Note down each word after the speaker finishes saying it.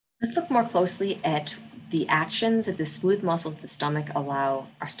Let's look more closely at the actions that the smooth muscles of the stomach allow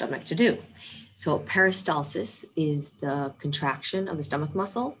our stomach to do. So peristalsis is the contraction of the stomach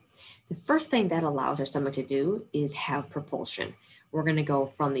muscle. The first thing that allows our stomach to do is have propulsion. We're going to go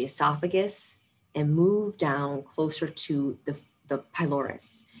from the esophagus and move down closer to the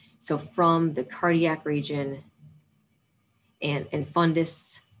pylorus. So from the cardiac region and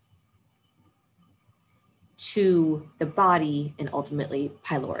fundus to the body and ultimately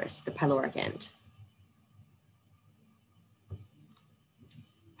pylorus, the pyloric end.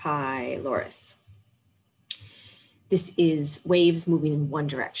 Pylorus. This is waves moving in one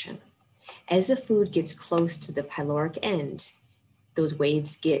direction. As the food gets close to the pyloric end, those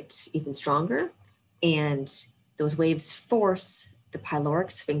waves get even stronger, and those waves force the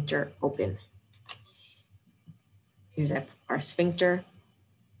pyloric sphincter open. Here's our sphincter.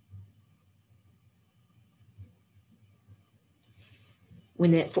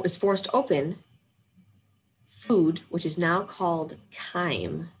 When it is forced open, food, which is now called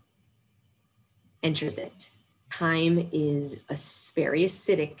chyme, enters it. Chyme is a very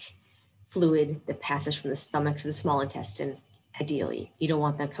acidic fluid that passes from the stomach to the small intestine. Ideally, you don't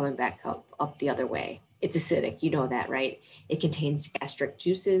want that coming back up the other way. It's acidic, you know that, right? It contains gastric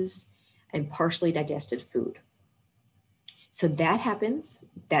juices and partially digested food. So that happens,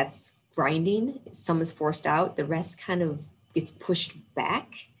 that's grinding, some is forced out, the rest kind of gets pushed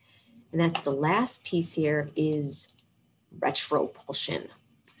back. And that's the last piece here is retropulsion.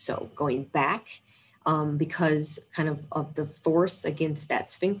 So going back, because kind of the force against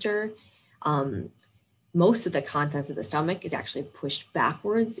that sphincter, most of the contents of the stomach is actually pushed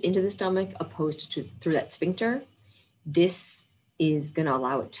backwards into the stomach opposed to through that sphincter. This is going to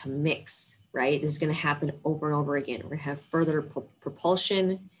allow it to mix, right? This is going to happen over and over again. We're going to have further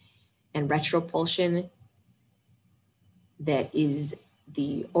propulsion and retropulsion that is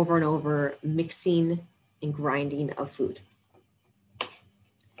the over and over mixing and grinding of food.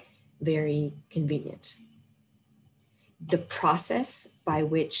 Very convenient. The process by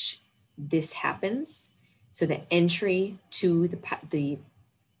which this happens, so the entry to the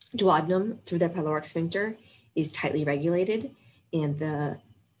duodenum through the pyloric sphincter is tightly regulated, and the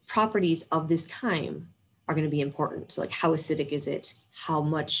properties of this chyme are going to be important. So like how acidic is it? How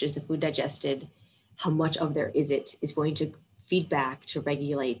much is the food digested? How much of there is it is going to feed back to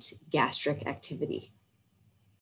regulate gastric activity.